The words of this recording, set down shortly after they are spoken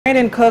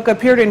Brandon Cook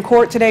appeared in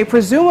court today,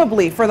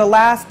 presumably for the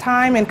last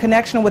time in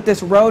connection with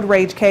this road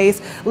rage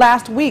case.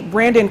 Last week,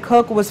 Brandon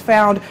Cook was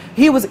found,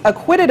 he was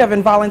acquitted of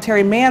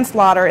involuntary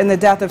manslaughter in the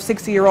death of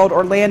 60-year-old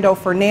Orlando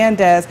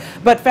Fernandez,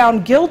 but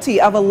found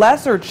guilty of a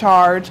lesser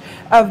charge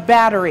of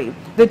battery.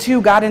 The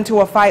two got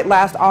into a fight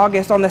last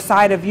August on the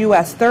side of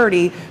US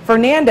 30.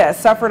 Fernandez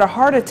suffered a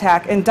heart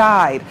attack and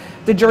died.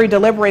 The jury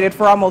deliberated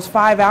for almost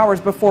 5 hours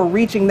before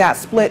reaching that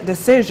split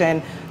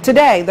decision.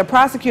 Today, the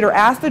prosecutor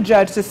asked the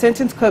judge to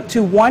sentence Cook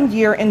to 1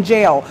 year in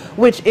jail,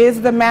 which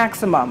is the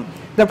maximum.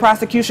 The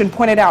prosecution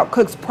pointed out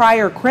Cook's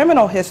prior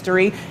criminal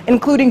history,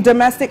 including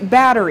domestic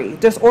battery,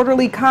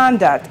 disorderly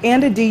conduct,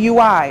 and a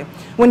DUI.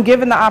 When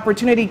given the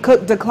opportunity,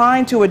 Cook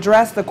declined to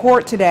address the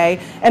court today,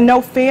 and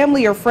no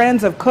family or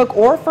friends of Cook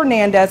or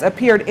Fernandez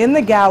appeared in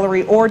the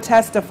gallery or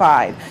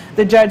testified.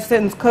 The judge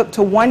sentenced Cook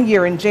to 1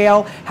 year in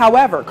jail.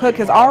 However, Cook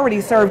has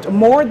already served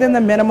more than the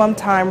minimum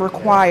time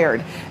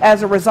required.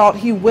 As a result,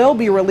 he will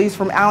be released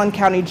from Allen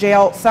County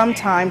Jail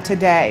sometime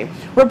today.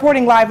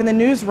 Reporting live in the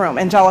newsroom,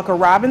 Angelica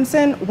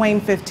Robinson,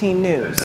 WANE 15 News.